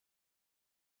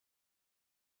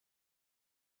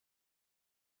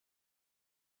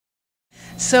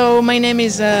So my name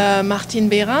is Martine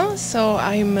Behra. So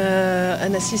I'm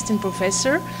an assistant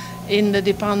professor in the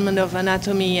Department of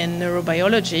Anatomy and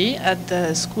Neurobiology at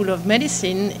the School of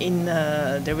Medicine in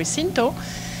the Recinto.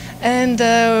 And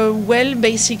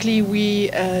basically we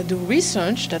do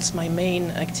research, that's my main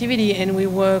activity, and we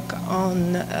work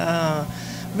on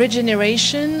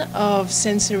regeneration of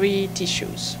sensory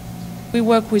tissues. We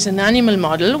work with an animal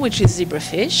model, which is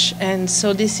zebrafish, and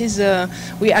so this is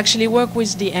we actually work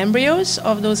with the embryos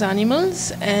of those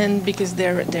animals, and because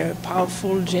they're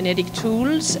powerful genetic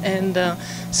tools, and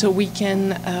so we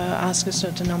can ask a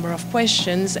certain number of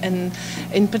questions, and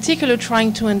in particular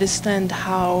trying to understand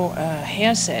how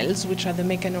hair cells, which are the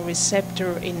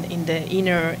mechanoreceptor in the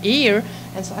inner ear,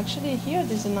 and so actually here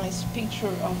there's a nice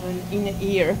picture of an inner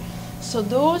ear. So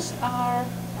those are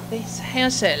these hair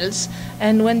cells,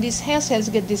 and when these hair cells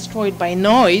get destroyed by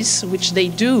noise, which they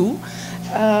do,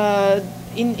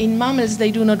 in mammals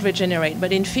they do not regenerate,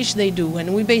 but in fish they do,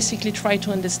 and we basically try to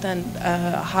understand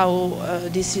how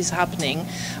this is happening,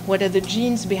 what are the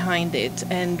genes behind it,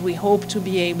 and we hope to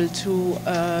be able to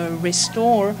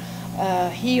restore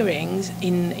hearing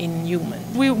in humans.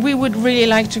 We would really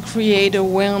like to create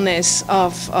awareness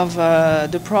of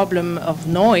the problem of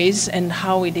noise and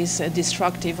how it is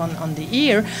destructive on the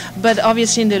ear, but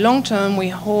obviously in the long term we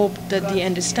hope that the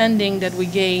understanding that we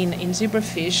gain in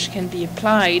zebrafish can be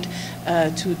applied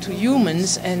to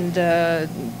humans and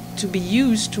to be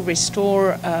used to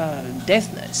restore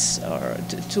deafness, or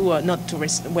to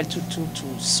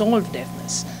solve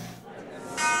deafness.